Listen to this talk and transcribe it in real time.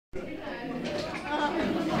Hey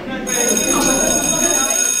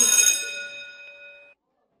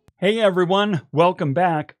everyone, welcome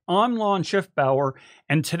back. I'm Lon Schiffbauer,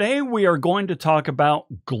 and today we are going to talk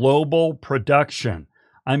about global production.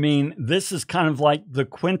 I mean, this is kind of like the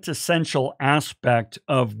quintessential aspect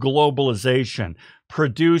of globalization,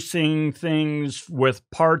 producing things with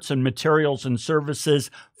parts and materials and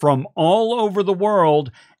services from all over the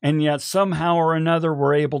world, and yet somehow or another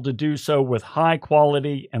we're able to do so with high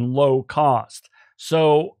quality and low cost.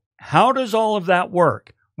 So how does all of that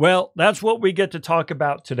work? Well, that's what we get to talk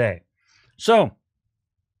about today. So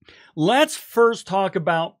let's first talk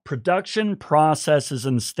about production processes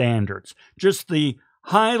and standards, just the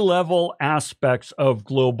high-level aspects of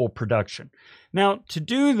global production. Now, to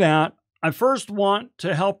do that, I first want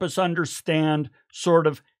to help us understand sort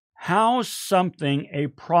of how something, a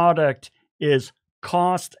product, is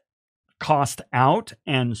cost out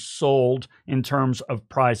and sold in terms of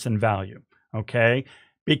price and value, okay?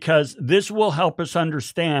 Because this will help us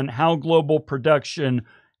understand how global production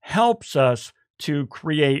helps us to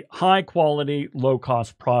create high quality, low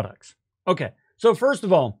cost products. Okay, so first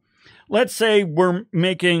of all, let's say we're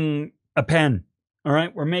making a pen. All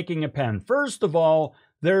right, we're making a pen. First of all,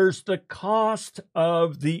 there's the cost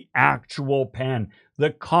of the actual pen,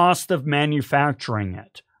 the cost of manufacturing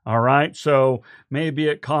it. All right, so maybe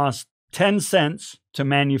it costs 10 cents to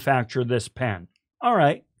manufacture this pen. All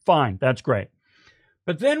right, fine, that's great.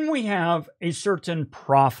 But then we have a certain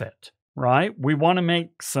profit, right? We want to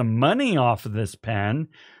make some money off of this pen.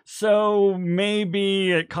 So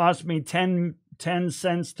maybe it cost me 10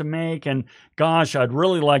 cents to make, and gosh, I'd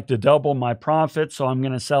really like to double my profit, so I'm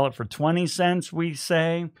going to sell it for 20 cents, we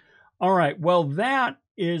say. All right, well, that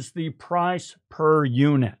is the price per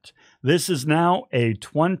unit. This is now a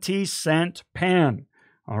 20-cent pen.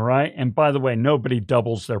 All right, and by the way, nobody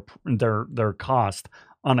doubles their cost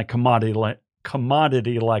on a commodity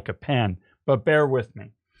like a pen, but bear with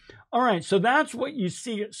me. All right, so that's what you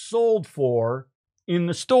see it sold for in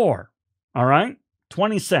the store. All right,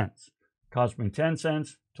 20 cents. Cost me 10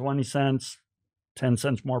 cents, 20 cents, 10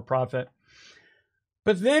 cents more profit.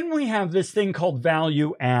 But then we have this thing called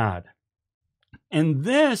value add. And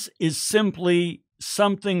this is simply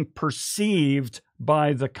something perceived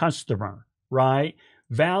by the customer, right?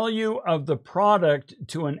 Value of the product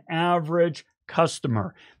to an average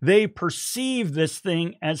customer. They perceive this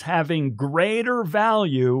thing as having greater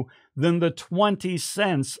value than the 20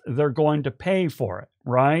 cents they're going to pay for it,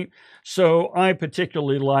 right? So I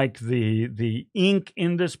particularly like the ink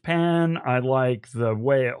in this pen. I like the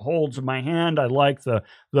way it holds my hand. I like the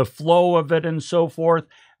flow of it and so forth.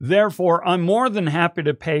 Therefore, I'm more than happy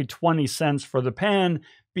to pay 20 cents for the pen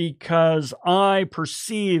because I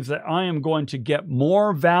perceive that I am going to get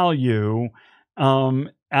more value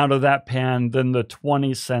out of that pen than the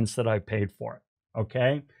 20 cents that I paid for it,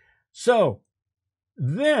 okay? So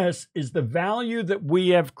this is the value that we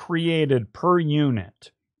have created per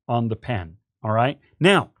unit on the pen, all right?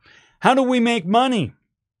 Now, how do we make money?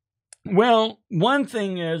 Well, one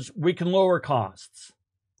thing is we can lower costs,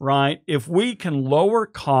 right? If we can lower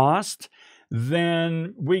cost,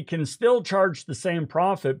 then we can still charge the same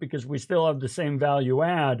profit because we still have the same value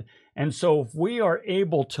add. And so if we are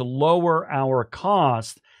able to lower our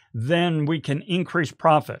cost, then we can increase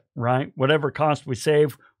profit, right? Whatever cost we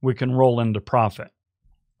save, we can roll into profit.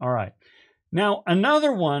 All right. Now,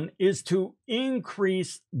 another one is to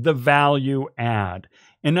increase the value add.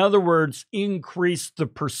 In other words, increase the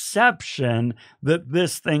perception that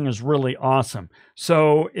this thing is really awesome.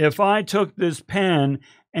 So if I took this pen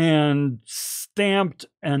and stamped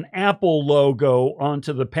an Apple logo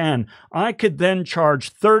onto the pen, I could then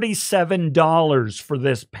charge $37 for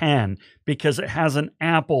this pen because it has an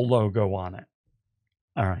Apple logo on it.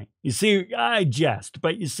 All right. You see, I jest,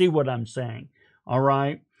 but you see what I'm saying. All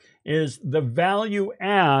right. Is the value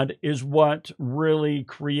add is what really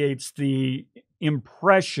creates the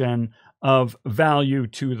impression of value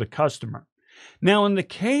to the customer. Now, in the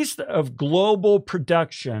case of global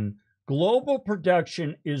production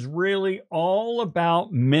is really all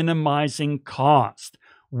about minimizing cost.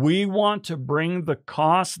 We want to bring the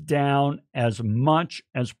cost down as much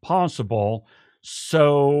as possible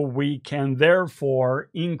so we can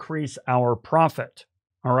therefore increase our profit.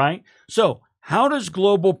 All right? So, how does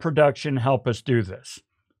global production help us do this?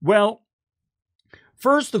 Well,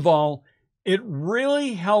 first of all, it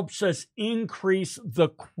really helps us increase the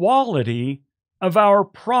quality of our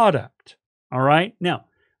product. All right? Now,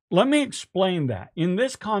 let me explain that. In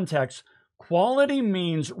this context, quality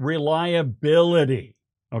means reliability.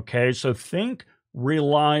 Okay, so think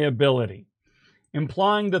reliability.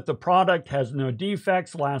 implying that the product has no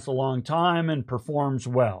defects, lasts a long time, and performs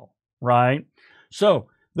well, right? So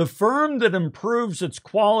the firm that improves its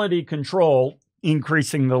quality control,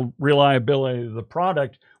 increasing the reliability of the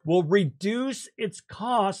product, will reduce its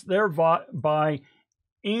cost, thereby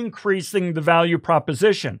increasing the value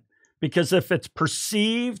proposition. Because if it's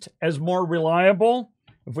perceived as more reliable,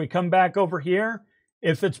 if we come back over here,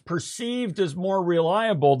 if it's perceived as more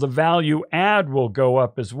reliable, the value add will go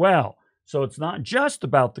up as well. So it's not just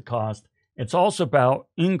about the cost, it's also about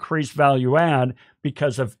increased value add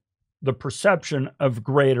because of the perception of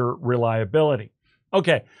greater reliability.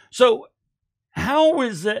 Okay, so how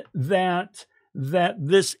is it that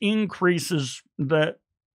this increases the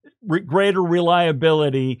greater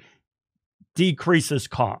reliability decreases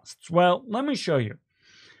costs? Well, let me show you.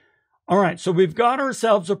 All right, so we've got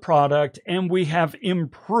ourselves a product and we have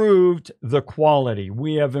improved the quality.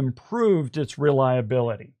 We have improved its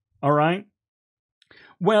reliability. All right.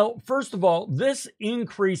 Well, first of all, this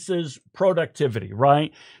increases productivity,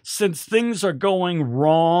 right? Since things are going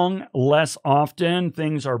wrong less often,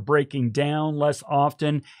 things are breaking down less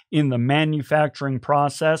often in the manufacturing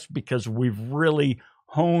process because we've really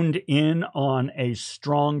honed in on a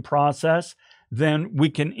strong process, then we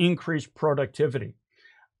can increase productivity.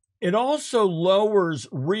 It also lowers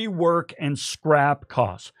rework and scrap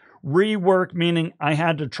costs. Rework meaning I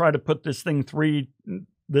had to try to put this thing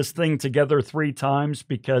together 3 times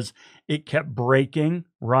because it kept breaking,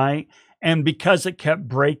 right? And because it kept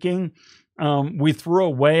breaking, we threw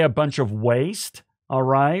away a bunch of waste, all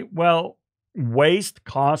right? Well, waste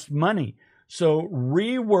costs money. So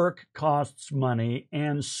rework costs money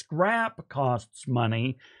and scrap costs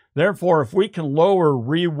money. Therefore, if we can lower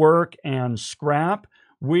rework and scrap,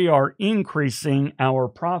 we are increasing our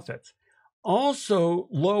profits. Also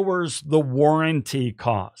lowers the warranty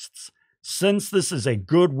costs. Since this is a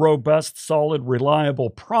good, robust, solid,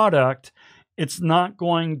 reliable product, it's not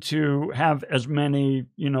going to have as many,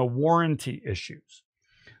 warranty issues.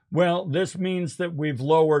 Well, this means that we've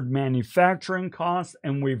lowered manufacturing costs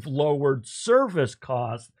and we've lowered service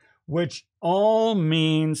costs, which all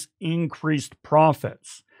means increased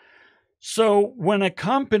profits. So when a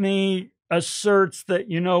company asserts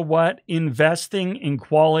that, investing in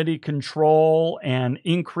quality control and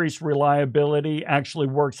increased reliability actually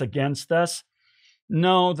works against us,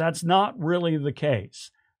 no, that's not really the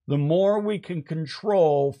case. The more we can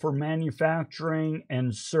control for manufacturing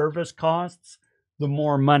and service costs, the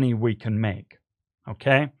more money we can make,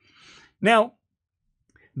 okay? Now,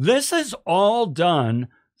 this is all done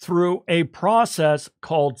through a process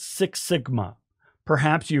called Six Sigma.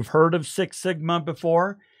 Perhaps you've heard of Six Sigma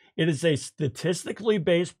before. It is a statistically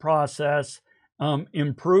based process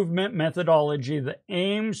improvement methodology that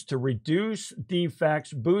aims to reduce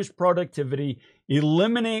defects, boost productivity,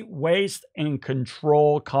 eliminate waste, and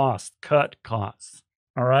control costs, cut costs.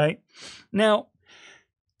 All right. Now,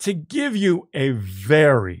 to give you a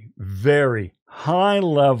very, very high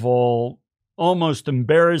level, almost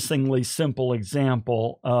embarrassingly simple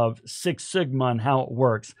example of Six Sigma and how it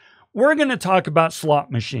works, we're going to talk about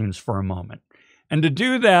slot machines for a moment. And to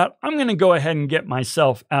do that, I'm going to go ahead and get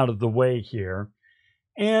myself out of the way here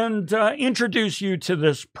and introduce you to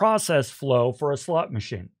this process flow for a slot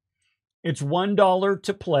machine. It's $1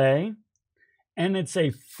 to play, and it's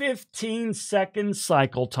a 15-second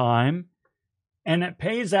cycle time, and it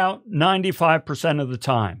pays out 95% of the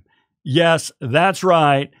time. Yes, that's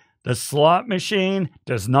right. The slot machine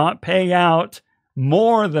does not pay out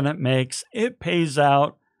more than it makes. It pays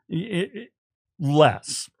out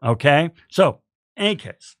less, okay? So, in any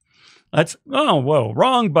case,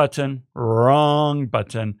 wrong button.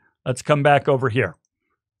 Let's come back over here.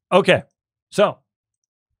 Okay, so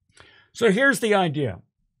here's the idea.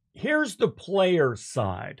 Here's the player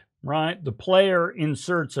side, right? The player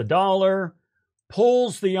inserts $1,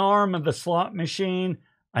 pulls the arm of the slot machine.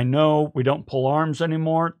 I know we don't pull arms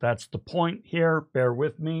anymore. That's the point here. Bear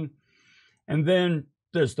with me. And then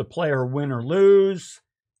does the player win or lose?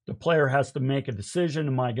 The player has to make a decision.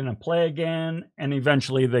 Am I going to play again? And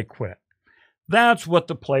eventually they quit. That's what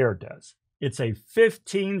the player does. It's a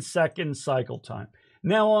 15-second cycle time.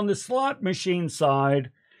 Now on the slot machine side,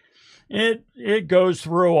 it goes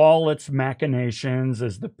through all its machinations.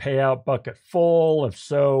 Is the payout bucket full? If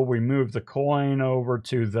so, we move the coin over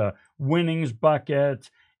to the winnings bucket.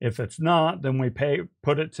 If it's not, then we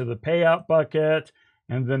put it to the payout bucket.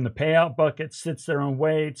 And then the payout bucket sits there and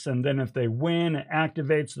waits. And then if they win, it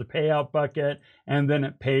activates the payout bucket. And then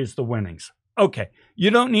it pays the winnings. Okay, you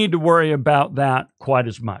don't need to worry about that quite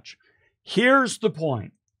as much. Here's the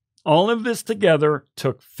point. All of this together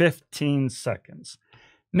took 15 seconds.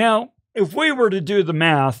 Now, if we were to do the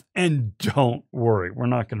math, and don't worry, we're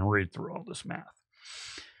not going to read through all this math,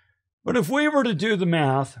 but if we were to do the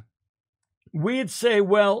math, we'd say,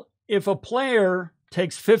 well, if a player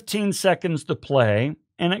takes 15 seconds to play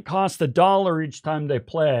and it costs $1 each time they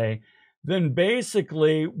play, then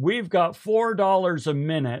basically we've got $4 a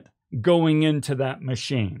minute going into that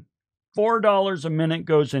machine. $4 a minute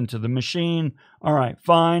goes into the machine. All right,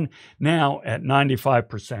 fine. Now at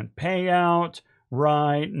 95% payout,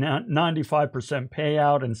 right? Now 95%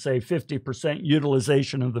 payout and say 50%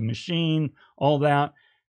 utilization of the machine, all that.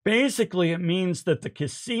 Basically, it means that the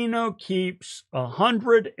casino keeps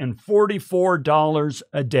 $144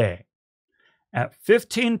 a day. At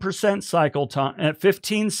 15% cycle time, at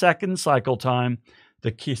 15 second cycle time,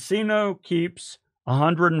 the casino keeps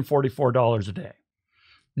 $144 a day.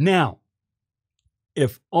 Now,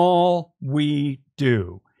 if all we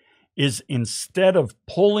do is instead of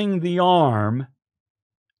pulling the arm,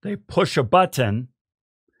 they push a button,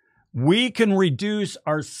 we can reduce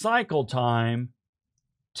our cycle time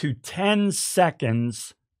to 10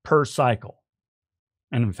 seconds per cycle.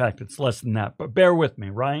 And in fact, it's less than that, but bear with me,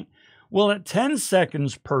 right? Well, at 10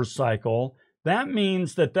 seconds per cycle, that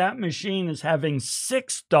means that that machine is having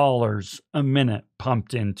 $6 a minute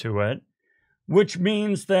pumped into it, which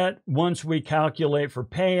means that once we calculate for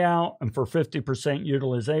payout and for 50%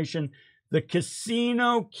 utilization, the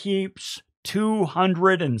casino keeps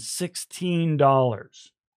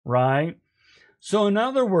 $216, right? So in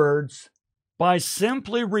other words, by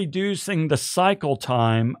simply reducing the cycle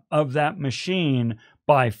time of that machine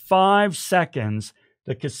by 5 seconds,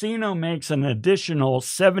 the casino makes an additional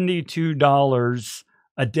 $72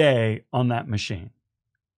 a day on that machine.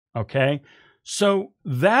 Okay? So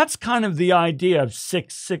that's kind of the idea of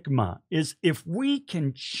Six Sigma, is if we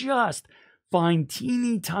can just find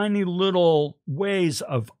teeny tiny little ways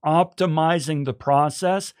of optimizing the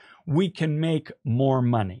process, we can make more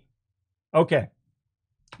money. Okay.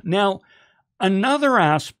 Now, another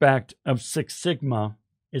aspect of Six Sigma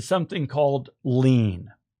is something called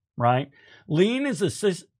lean, right? Lean is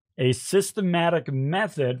a systematic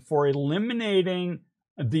method for eliminating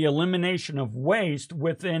the elimination of waste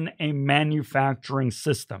within a manufacturing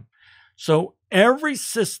system. So every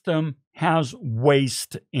system has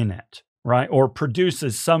waste in it, right? Or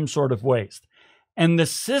produces some sort of waste. And the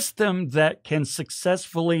system that can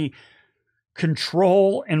successfully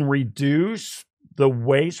control and reduce the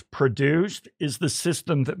waste produced is the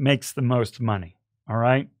system that makes the most money, all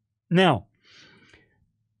right? Now,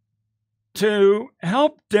 to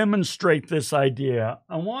help demonstrate this idea,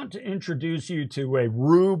 I want to introduce you to a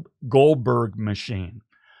Rube Goldberg machine.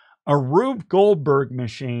 A Rube Goldberg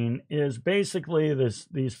machine is basically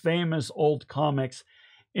these famous old comics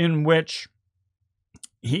in which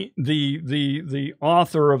the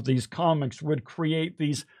author of these comics would create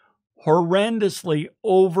these horrendously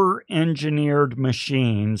over-engineered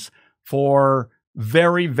machines for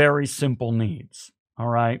very, very simple needs. All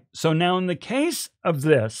right. So now in the case of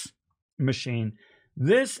this machine,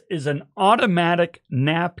 this is an automatic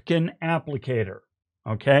napkin applicator.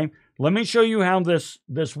 Okay. Let me show you how this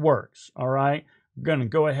works. All right. I'm going to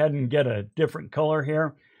go ahead and get a different color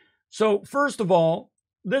here. So first of all,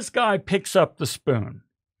 this guy picks up the spoon.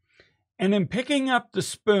 And in picking up the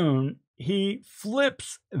spoon, he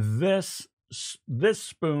flips this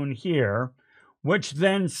spoon here, which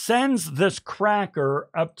then sends this cracker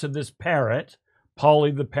up to this parrot,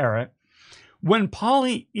 Polly the parrot. When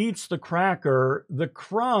Polly eats the cracker, the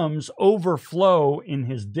crumbs overflow in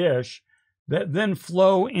his dish that then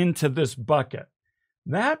flow into this bucket.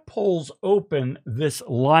 That pulls open this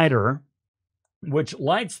lighter, which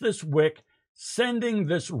lights this wick, sending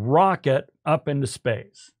this rocket up into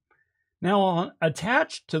space. Now,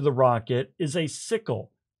 attached to the rocket is a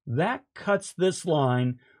sickle that cuts this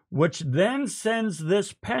line, which then sends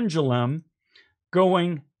this pendulum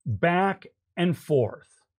going back and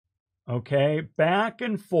forth. Okay, back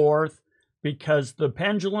and forth, because the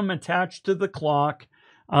pendulum attached to the clock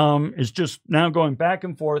is just now going back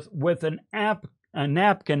and forth with a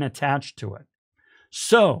napkin attached to it.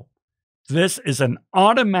 So this is an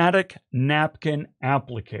automatic napkin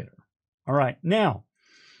applicator. All right, now,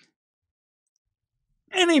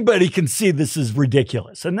 anybody can see this is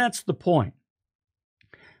ridiculous, and that's the point.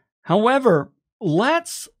 However,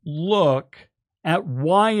 let's look at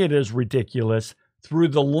why it is ridiculous through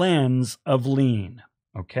the lens of lean,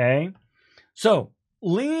 okay? So,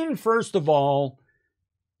 lean, first of all,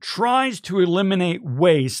 tries to eliminate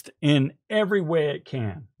waste in every way it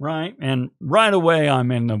can, right? And right away,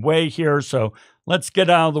 I'm in the way here, so let's get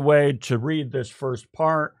out of the way to read this first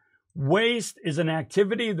part. Waste is an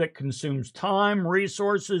activity that consumes time,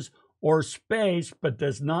 resources, or space, but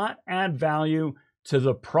does not add value to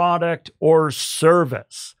the product or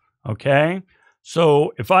service. Okay?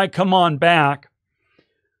 So if I come on back,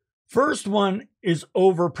 first one is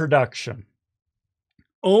overproduction.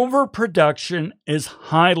 Overproduction is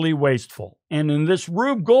highly wasteful. And in this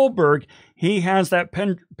Rube Goldberg, he has that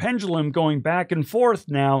pendulum going back and forth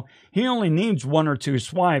now. He only needs 1 or 2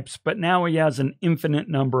 swipes, but now he has an infinite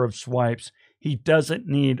number of swipes. He doesn't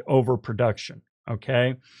need overproduction,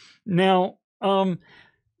 okay? Now,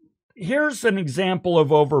 here's an example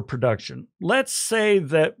of overproduction. Let's say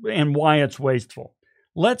that, and why it's wasteful.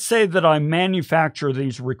 Let's say that I manufacture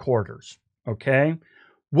these recorders, okay?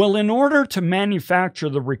 Well, in order to manufacture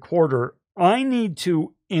the recorder, I need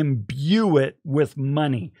to imbue it with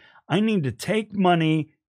money. I need to take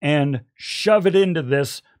money and shove it into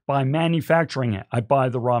this by manufacturing it. I buy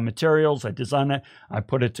the raw materials, I design it, I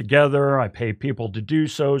put it together, I pay people to do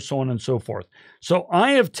so, so on and so forth. So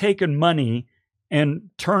I have taken money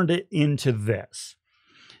and turned it into this.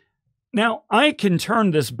 Now, I can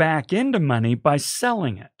turn this back into money by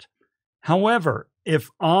selling it. However,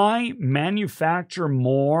 if I manufacture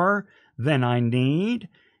more than I need,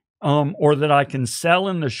 or that I can sell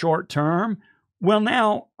in the short term, well,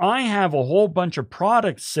 now I have a whole bunch of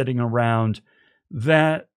products sitting around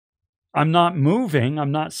that I'm not moving,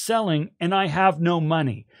 I'm not selling, and I have no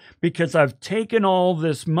money because I've taken all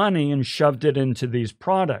this money and shoved it into these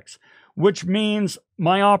products, which means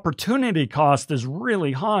my opportunity cost is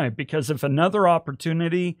really high, because if another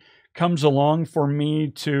opportunity comes along for me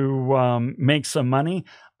to make some money,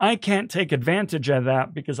 I can't take advantage of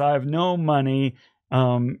that because I have no money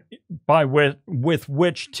with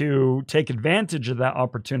which to take advantage of that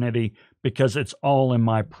opportunity, because it's all in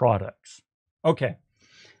my products. Okay,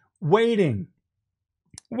 waiting.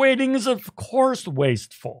 Waiting is, of course,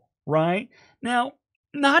 wasteful, right? Now,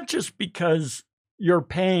 not just because you're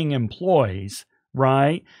paying employees,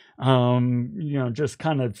 right? Just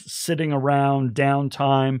kind of sitting around,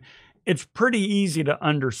 downtime. It's pretty easy to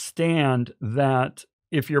understand that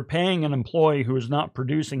if you're paying an employee who is not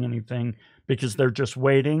producing anything because they're just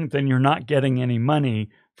waiting, then you're not getting any money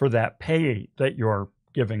for that pay that you're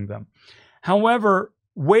giving them. However,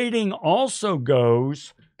 waiting also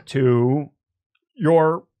goes to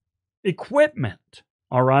your equipment,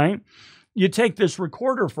 all right? You take this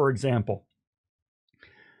recorder, for example.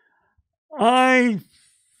 I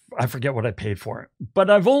forget what I paid for it, but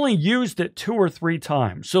I've only used it 2 or 3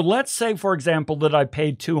 times. So let's say, for example, that I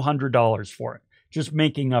paid $200 for it, just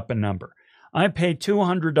making up a number. I paid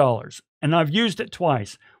 $200 and I've used it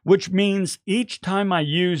twice, which means each time I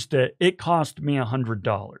used it, it cost me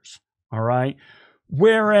 $100. All right.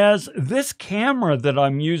 Whereas this camera that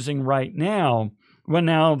I'm using right now, well,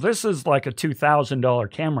 now this is like a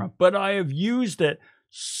 $2,000 camera, but I have used it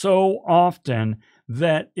so often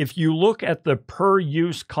that if you look at the per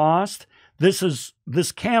use cost,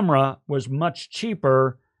 this camera was much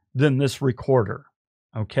cheaper than this recorder.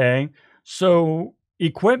 Okay. So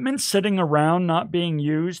equipment sitting around not being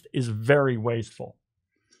used is very wasteful.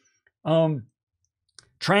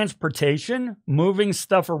 Transportation, moving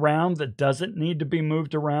stuff around that doesn't need to be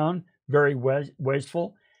moved around, very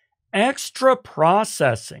wasteful. Extra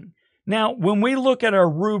processing. Now, when we look at our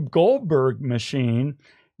Rube Goldberg machine,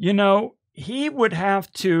 he would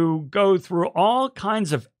have to go through all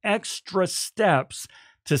kinds of extra steps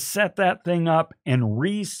to set that thing up and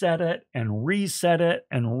reset it and reset it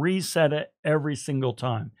and reset it every single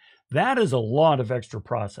time. That is a lot of extra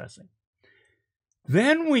processing.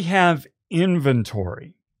 Then we have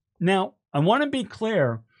inventory. Now, I want to be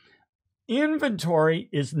clear, inventory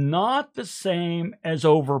is not the same as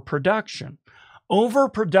overproduction.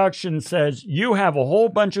 Overproduction says you have a whole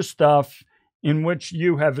bunch of stuff in which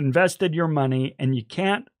you have invested your money and you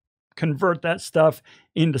can't convert that stuff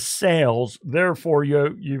into sales. Therefore,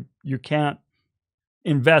 you can't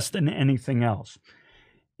invest in anything else.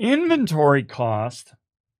 Inventory cost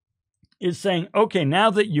is saying, okay, now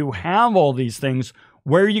that you have all these things,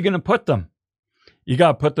 where are you going to put them? You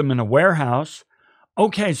got to put them in a warehouse.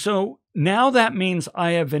 Okay, so now that means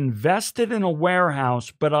I have invested in a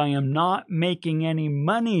warehouse, but I am not making any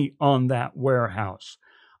money on that warehouse.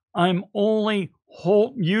 I'm only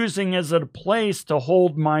using as a place to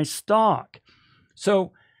hold my stock.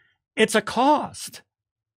 So it's a cost.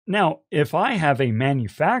 Now, if I have a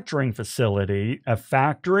manufacturing facility, a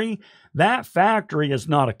factory, that factory is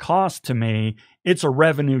not a cost to me. It's a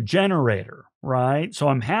revenue generator, right? So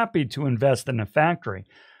I'm happy to invest in a factory.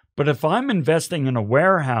 But if I'm investing in a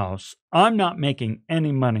warehouse, I'm not making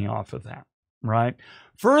any money off of that, right?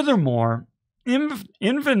 Furthermore,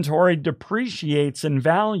 inventory depreciates in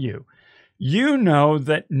value. you know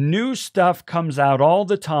that new stuff comes out all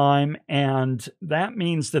the time, and that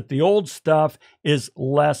means that the old stuff is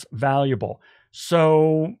less valuable.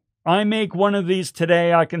 So I make one of these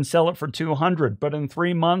today, I can sell it for 200, but in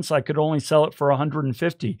 3 months, I could only sell it for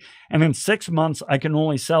 150. And in 6 months, I can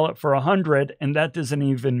only sell it for 100, and that doesn't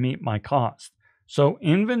even meet my cost. So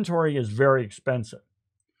inventory is very expensive.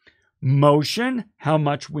 Motion, how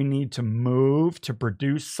much we need to move to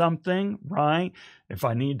produce something, right? If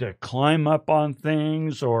I need to climb up on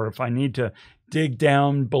things, or if I need to dig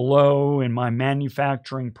down below in my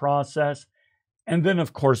manufacturing process. And then,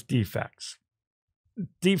 of course, defects.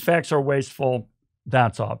 Defects are wasteful.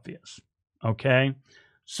 That's obvious. Okay.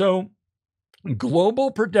 So global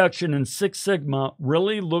production and Six Sigma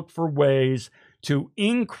really look for ways to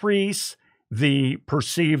increase the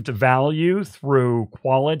perceived value through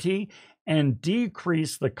quality and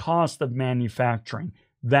decrease the cost of manufacturing.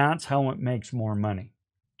 That's how it makes more money.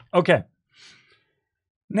 Okay.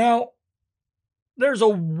 Now, there's a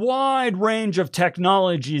wide range of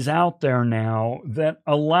technologies out there now that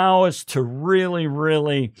allow us to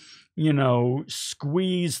really,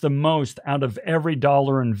 squeeze the most out of every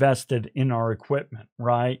dollar invested in our equipment,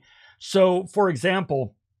 right? So, for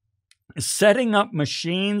example, setting up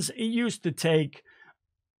machines, it used to take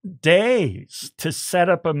days to set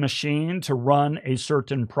up a machine to run a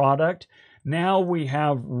certain product. Now we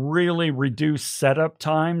have really reduced setup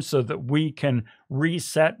time so that we can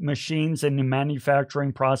reset machines in the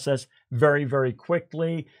manufacturing process very, very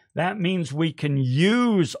quickly. That means we can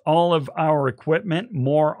use all of our equipment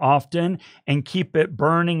more often and keep it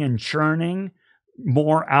burning and churning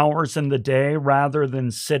more hours in the day rather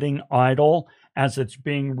than sitting idle as it's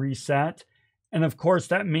being reset. And of course,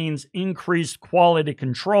 that means increased quality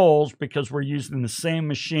controls because we're using the same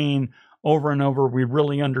machine over and over. We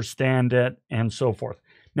really understand it and so forth.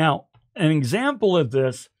 Now, an example of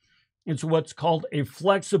this is what's called a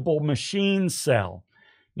flexible machine cell.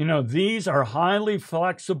 These are highly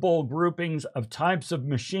flexible groupings of types of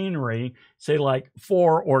machinery, say like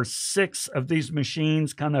 4 or 6 of these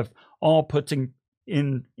machines kind of all put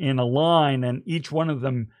in a line, and each one of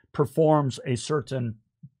them performs a certain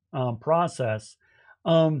process.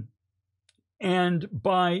 And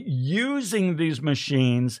by using these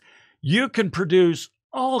machines, you can produce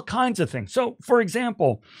all kinds of things. So, for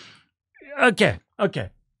example, okay.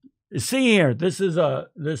 See here, this is a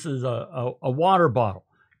water bottle,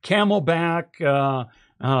 Camelback,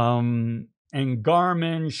 and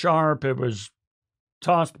Garmin Sharp. It was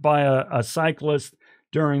tossed by a cyclist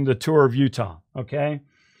during the tour of Utah. Okay.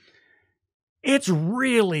 It's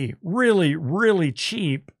really, really, really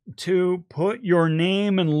cheap to put your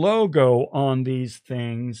name and logo on these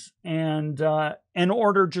things and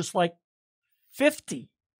order just like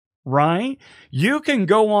 50, right? You can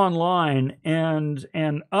go online and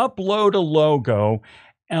upload a logo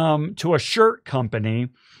to a shirt company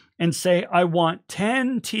and say, I want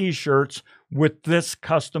 10 t-shirts with this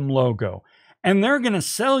custom logo. And they're going to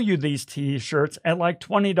sell you these t-shirts at like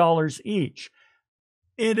 $20 each.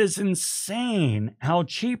 It is insane how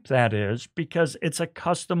cheap that is because it's a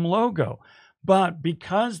custom logo. But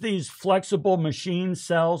because these flexible machine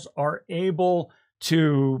cells are able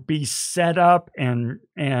to be set up and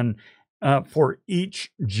for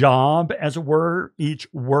each job, as it were, each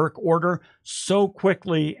work order, so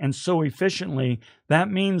quickly and so efficiently,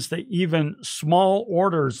 that means that even small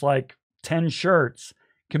orders like 10 shirts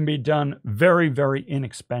can be done very, very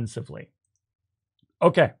inexpensively.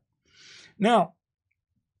 Okay. Now,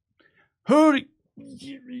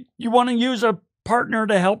 you want to use a partner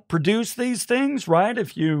to help produce these things, right?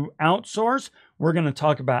 If you outsource, we're going to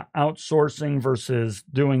talk about outsourcing versus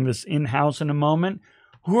doing this in-house in a moment.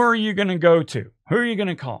 Who are you going to go to? Who are you going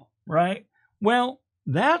to call, right? Well,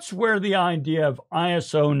 that's where the idea of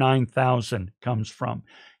ISO 9000 comes from.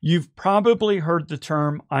 You've probably heard the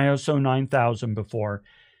term ISO 9000 before.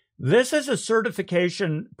 This is a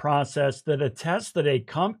certification process that attests that a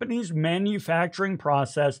company's manufacturing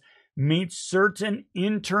process meets certain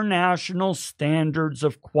international standards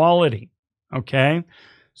of quality, okay?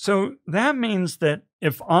 So that means that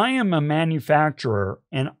if I am a manufacturer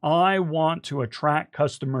and I want to attract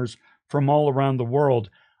customers from all around the world,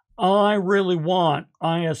 I really want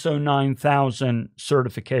ISO 9000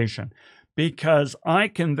 certification because I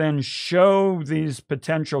can then show these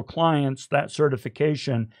potential clients that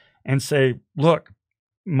certification and say, look,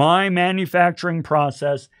 my manufacturing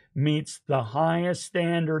process meets the highest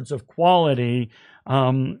standards of quality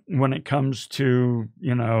when it comes to,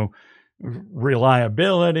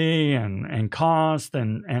 reliability and cost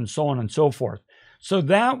and so on and so forth. So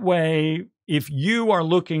that way, if you are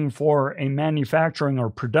looking for a manufacturing or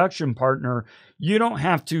production partner, you don't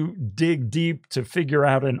have to dig deep to figure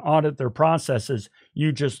out and audit their processes.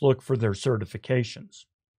 You just look for their certifications.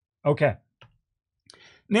 Okay.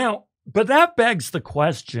 Now, but that begs the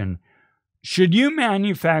question, should you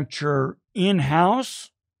manufacture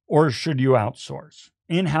in-house or should you outsource?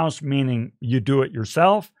 In-house meaning you do it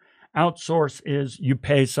yourself. Outsource is you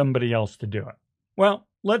pay somebody else to do it. Well,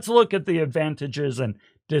 let's look at the advantages and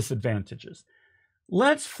disadvantages.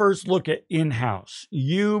 Let's first look at in-house,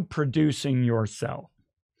 you producing yourself.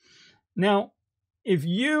 Now, if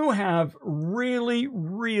you have really,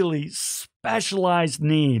 really specialized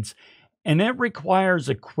needs and it requires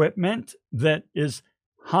equipment that is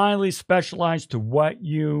highly specialized to what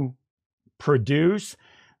you produce,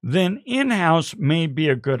 then in-house may be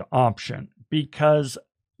a good option because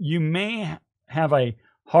you may have a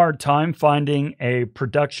hard time finding a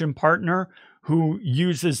production partner who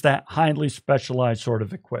uses that highly specialized sort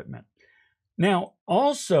of equipment. Now,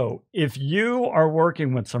 also, if you are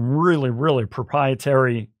working with some really, really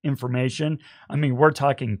proprietary information, I mean, we're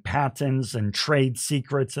talking patents and trade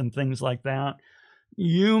secrets and things like that,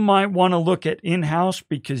 you might want to look at in-house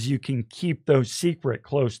because you can keep those secret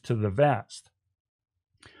close to the vest.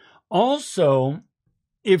 Also,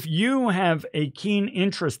 if you have a keen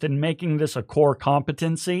interest in making this a core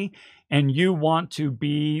competency and you want to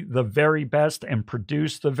be the very best and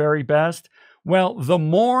produce the very best, well, the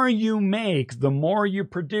more you make, the more you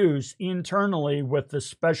produce internally with the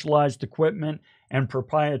specialized equipment and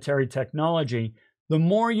proprietary technology, the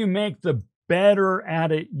more you make, the better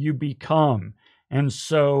at it you become. And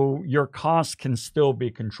so your costs can still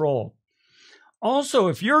be controlled. Also,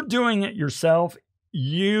 if you're doing it yourself,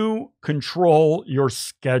 you control your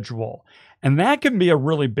schedule. And that can be a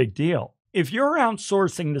really big deal. If you're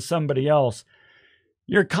outsourcing to somebody else,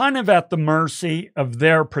 you're kind of at the mercy of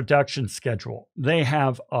their production schedule. They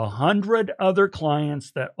have 100 other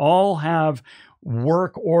clients that all have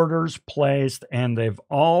work orders placed, and they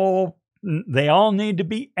all need to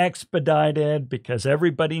be expedited because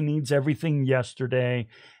everybody needs everything yesterday.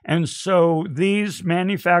 And so these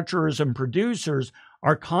manufacturers and producers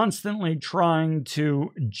are constantly trying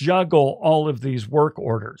to juggle all of these work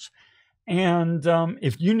orders. And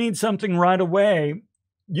if you need something right away,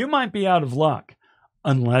 you might be out of luck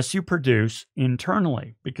unless you produce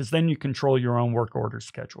internally, because then you control your own work order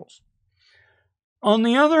schedules. On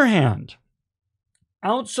the other hand,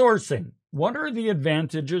 outsourcing. What are the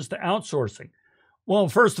advantages to outsourcing? Well,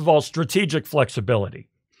 first of all, strategic flexibility.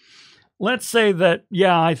 Let's say that,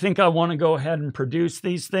 yeah, I think I want to go ahead and produce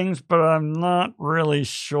these things, but I'm not really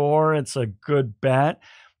sure it's a good bet,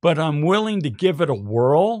 but I'm willing to give it a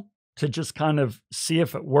whirl to just kind of see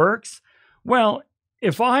if it works. Well,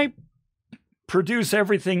 if I produce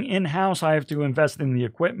everything in-house, I have to invest in the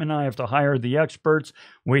equipment, I have to hire the experts,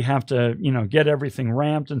 we have to, get everything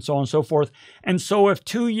ramped and so on and so forth. And so if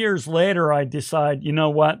 2 years later I decide, you know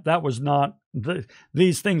what, that was not,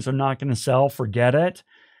 these things are not going to sell, forget it,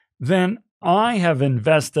 then I have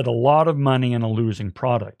invested a lot of money in a losing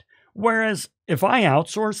product. Whereas if I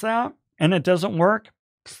outsource that and it doesn't work,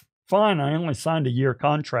 fine, I only signed a year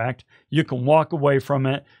contract. You can walk away from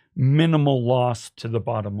it, minimal loss to the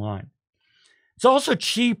bottom line. It's also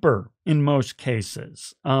cheaper in most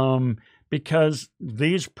cases because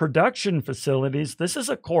these production facilities, this is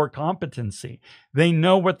a core competency. They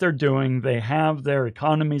know what they're doing. They have their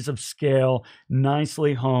economies of scale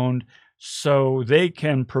nicely honed, so they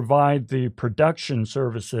can provide the production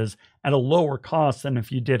services at a lower cost than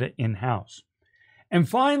if you did it in-house. And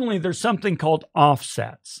finally, there's something called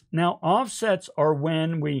offsets. Now, offsets are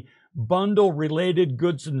when we bundle related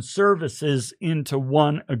goods and services into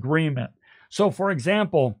one agreement. So, for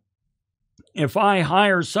example, if I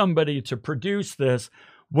hire somebody to produce this,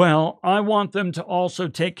 well, I want them to also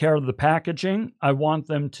take care of the packaging. I want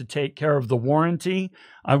them to take care of the warranty.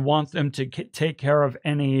 I want them to take care of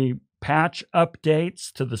any patch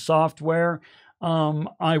updates to the software.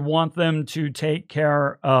 I want them to take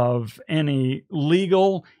care of any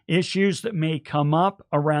legal issues that may come up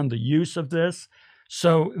around the use of this.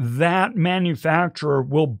 So that manufacturer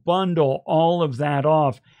will bundle all of that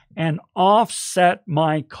off and offset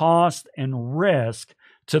my cost and risk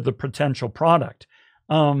to the potential product.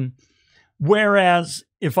 Whereas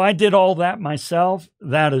if I did all that myself,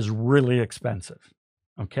 that is really expensive.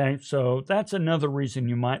 Okay, so that's another reason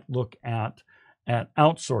you might look at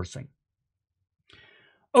outsourcing.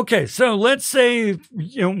 Okay, so let's say,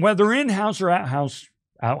 whether in-house or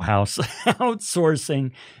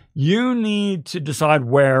outsourcing, you need to decide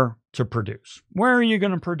where to produce. Where are you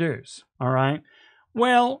going to produce? All right.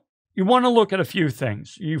 Well, you want to look at a few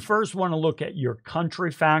things. You first want to look at your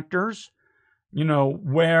country factors.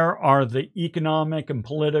 Where are the economic and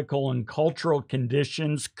political and cultural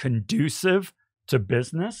conditions conducive to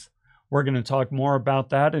business? We're going to talk more about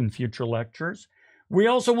that in future lectures. We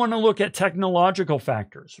also want to look at technological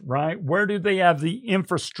factors, right? Where do they have the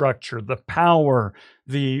infrastructure, the power,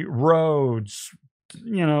 the roads,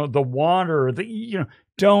 the water,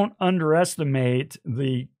 don't underestimate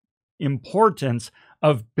the importance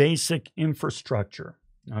of basic infrastructure,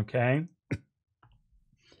 okay?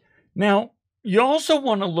 Now, you also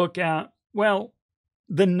want to look at,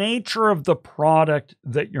 the nature of the product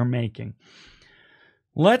that you're making.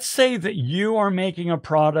 Let's say that you are making a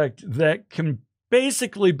product that can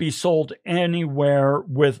basically be sold anywhere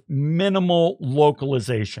with minimal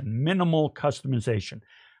localization, minimal customization.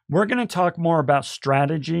 We're going to talk more about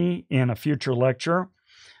strategy in a future lecture,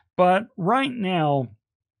 but right now,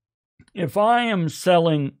 if I am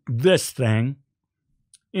selling this thing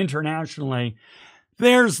internationally,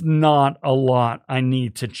 there's not a lot I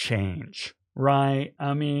need to change, right?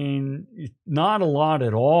 I mean, not a lot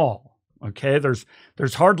at all. Okay,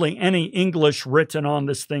 there's hardly any English written on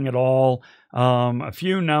this thing at all, a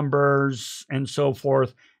few numbers and so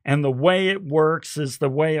forth. And the way it works is the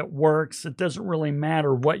way it works. It doesn't really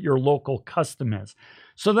matter what your local custom is.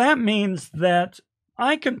 So that means that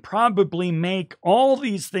I can probably make all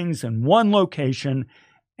these things in one location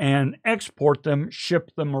and export them,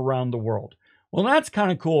 ship them around the world. Well, that's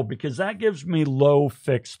kind of cool because that gives me low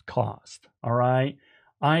fixed cost, all right?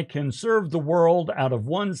 I can serve the world out of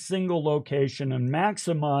one single location and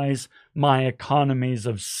maximize my economies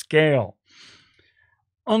of scale.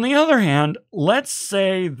 On the other hand, let's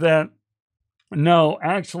say that, no,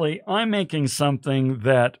 actually, I'm making something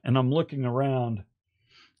that, and I'm looking around,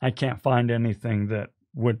 I can't find anything that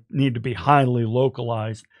would need to be highly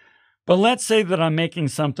localized. But let's say that I'm making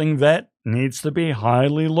something that needs to be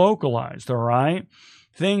highly localized, all right?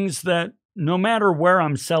 Things that no matter where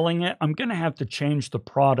I'm selling it, I'm going to have to change the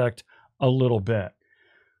product a little bit.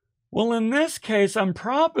 Well, in this case, I'm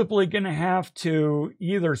probably going to have to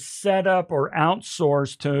either set up or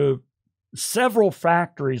outsource to several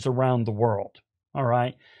factories around the world, all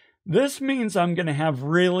right? This means I'm going to have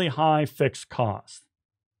really high fixed costs.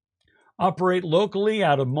 Operate locally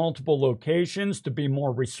out of multiple locations to be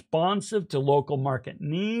more responsive to local market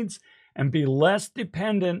needs and be less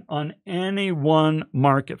dependent on any one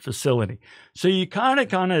market facility. So you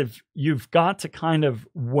you've got to kind of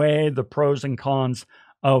weigh the pros and cons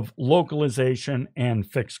of localization and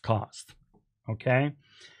fixed cost, okay?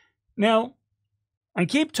 Now, I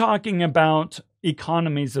keep talking about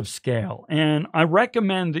economies of scale, and I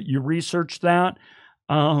recommend that you research that.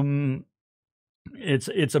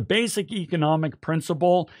 It's a basic economic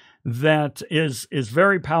principle that is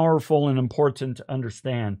very powerful and important to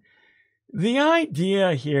understand. The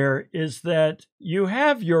idea here is that you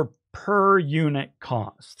have your per unit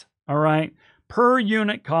cost, all right? Per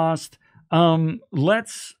unit cost,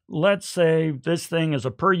 let's say this thing is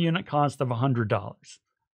a per unit cost of $100,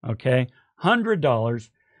 okay? $100,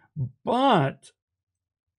 but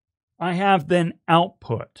I have then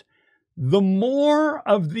output. The more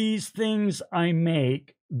of these things I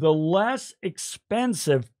make, the less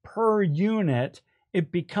expensive per unit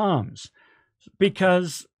it becomes.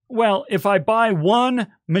 Because, well, if I buy one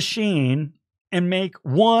machine and make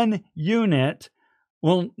one unit,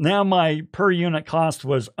 well, now my per unit cost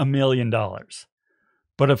was $1 million.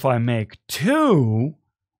 But if I make two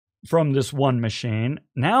from this one machine,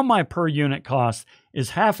 now my per unit cost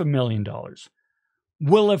is $500,000.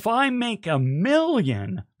 Well, if I make $1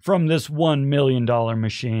 million from this $1 million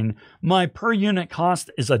machine, my per unit cost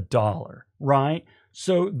is $1, right?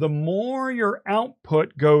 So the more your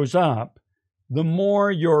output goes up, the more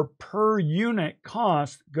your per unit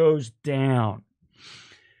cost goes down.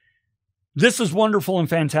 This is wonderful and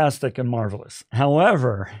fantastic and marvelous.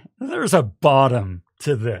 However, there's a bottom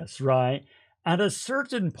to this, right? At a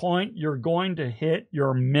certain point, you're going to hit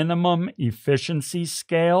your minimum efficiency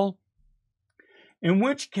scale, in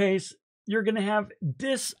which case you're going to have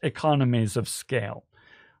diseconomies of scale.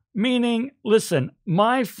 Meaning, listen,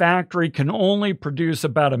 my factory can only produce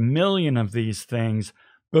about 1 million of these things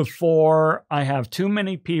before I have too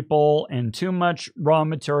many people and too much raw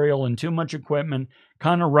material and too much equipment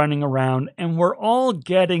kind of running around, and we're all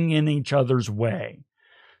getting in each other's way.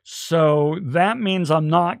 So that means I'm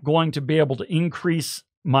not going to be able to increase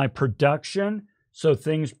my production, so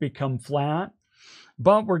things become flat.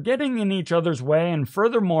 But we're getting in each other's way, and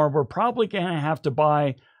furthermore, we're probably going to have to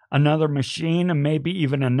buy another machine and maybe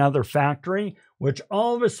even another factory, which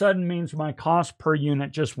all of a sudden means my cost per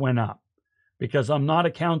unit just went up because I'm not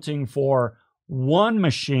accounting for one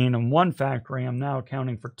machine and one factory. I'm now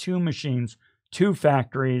accounting for two machines, two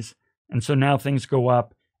factories, And so now things go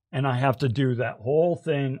up and I have to do that whole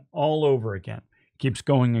thing all over again. Keeps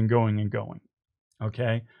going and going and going.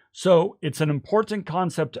 Okay. So it's an important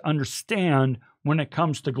concept to understand when it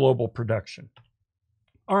comes to global production.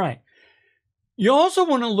 All right. You also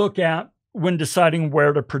want to look at, when deciding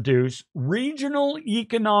where to produce, regional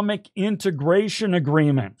economic integration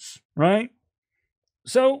agreements, right?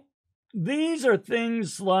 So these are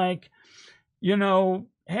things like,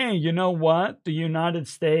 hey, you know what? The United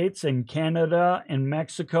States and Canada and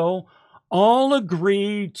Mexico all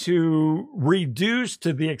agree to reduce,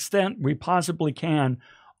 to the extent we possibly can,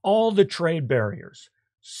 all the trade barriers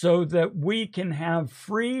so that we can have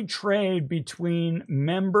free trade between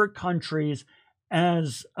member countries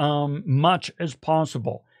as much as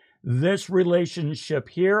possible. This relationship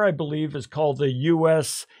here, I believe, is called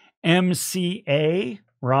the USMCA,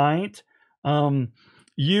 right?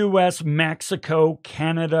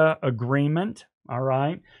 US-Mexico-Canada Agreement, all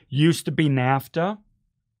right? Used to be NAFTA.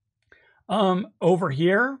 Over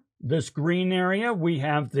here, this green area, we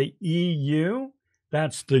have the EU.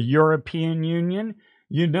 That's the European Union.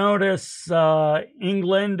 You notice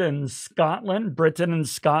England and Scotland,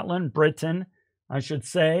 Britain, I should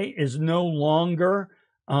say, is no longer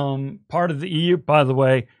part of the EU. By the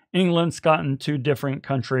way, England, Scotland, two different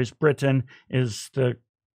countries. Britain is the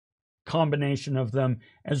combination of them,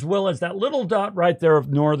 as well as that little dot right there of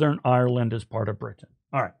Northern Ireland is part of Britain.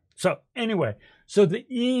 All right. So anyway, so the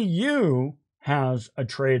EU has a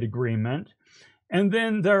trade agreement, and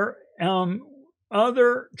then there are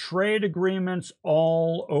other trade agreements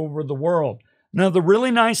all over the world. Now, the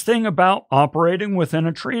really nice thing about operating within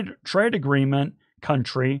a trade agreement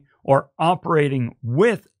country, or operating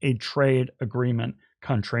with a trade agreement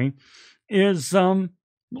country, is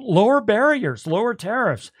lower barriers, lower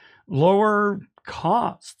tariffs, lower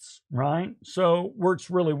costs, right? So works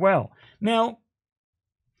really well. Now,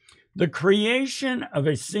 the creation of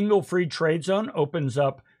a single free trade zone opens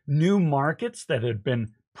up new markets that had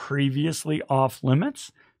been previously off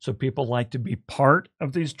limits. So people like to be part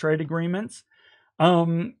of these trade agreements.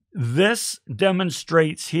 This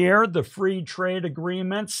demonstrates here the free trade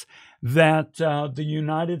agreements that the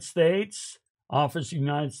United States, Office of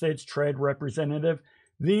United States Trade Representative,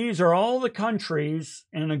 these are all the countries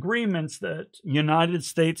and agreements that United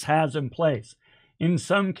States has in place. In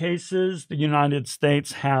some cases, the United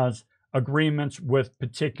States has agreements with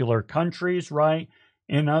particular countries, right?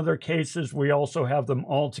 In other cases, we also have them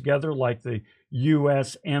all together, like the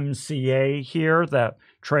USMCA here, that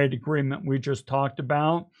trade agreement we just talked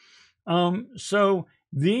about. So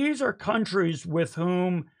these are countries with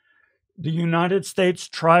whom the United States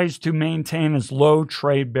tries to maintain as low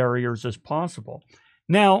trade barriers as possible.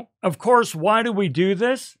 Now, of course, why do we do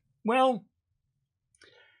this? Well,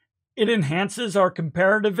 it enhances our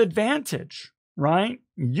comparative advantage, right?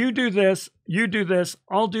 You do this,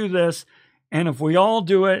 I'll do this. And if we all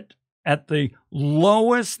do it at the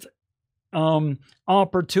lowest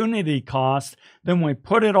opportunity cost, then we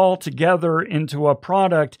put it all together into a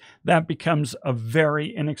product that becomes a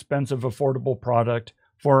very inexpensive, affordable product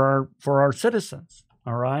for our citizens,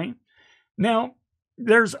 all right? Now,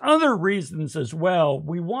 there's other reasons as well.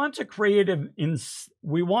 We want to create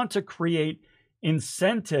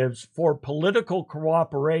incentives for political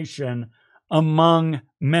cooperation among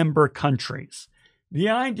member countries. The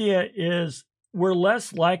idea is we're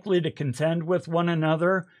less likely to contend with one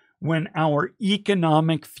another when our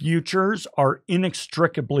economic futures are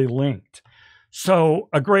inextricably linked. So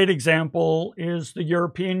a great example is the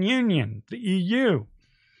European Union, the EU.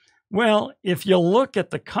 Well, if you look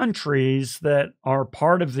at the countries that are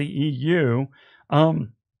part of the EU,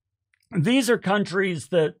 these are countries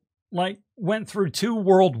that went through 2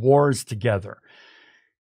 world wars together.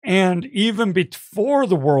 And even before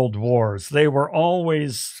the world wars, they were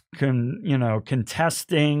always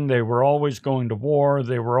contesting. They were always going to war.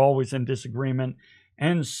 They were always in disagreement.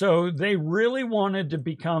 And so they really wanted to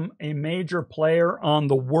become a major player on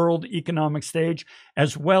the world economic stage,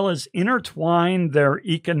 as well as intertwine their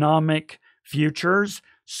economic futures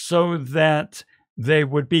so that they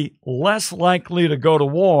would be less likely to go to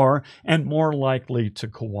war and more likely to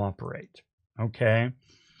cooperate. Okay?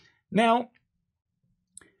 Now,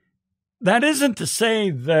 that isn't to say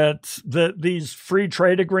that these free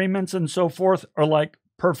trade agreements and so forth are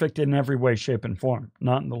perfect in every way, shape, and form.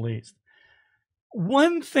 Not in the least.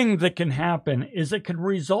 One thing that can happen is it can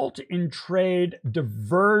result in trade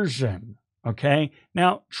diversion. Okay?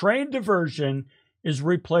 Now, trade diversion is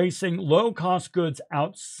replacing low-cost goods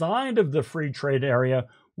outside of the free trade area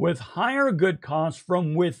with higher good costs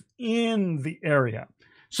from within the area.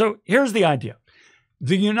 So here's the idea.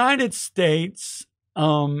 The United States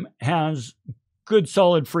has good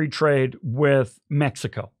solid free trade with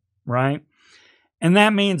Mexico, right? And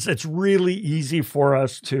that means it's really easy for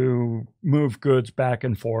us to move goods back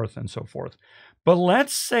and forth and so forth. But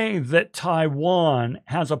let's say that Taiwan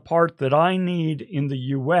has a part that I need in the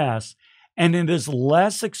US and it is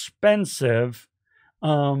less expensive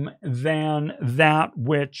than that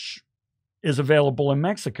which is available in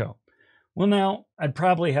Mexico. Well, now I'd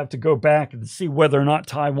probably have to go back and see whether or not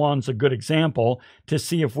Taiwan's a good example to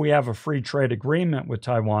see if we have a free trade agreement with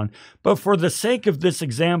Taiwan. But for the sake of this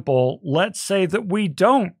example, let's say that we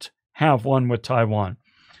don't have one with Taiwan.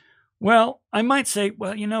 Well, I might say,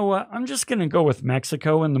 well, you know what? I'm just going to go with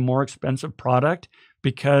Mexico and the more expensive product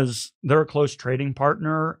because they're a close trading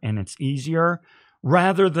partner and it's easier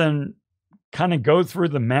rather than kind of go through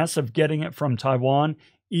the mess of getting it from Taiwan,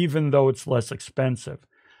 even though it's less expensive.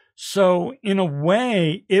 So in a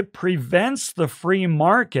way, it prevents the free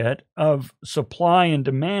market of supply and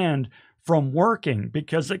demand from working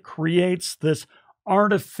because it creates this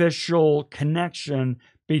artificial connection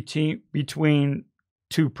between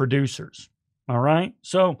two producers. All right.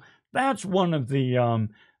 So that's one of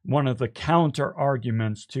the counter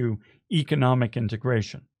arguments to economic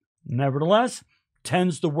integration. Nevertheless,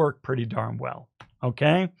 tends to work pretty darn well.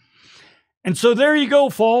 Okay. And so there you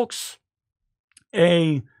go, folks.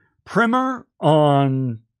 A primer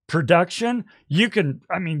on production. You can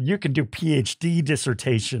do PhD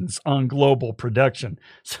dissertations on global production.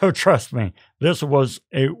 So trust me, this was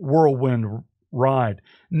a whirlwind ride.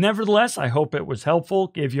 Nevertheless, I hope it was helpful,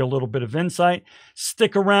 gave you a little bit of insight.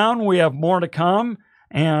 Stick around. We have more to come.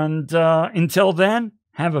 And until then,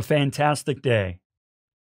 have a fantastic day.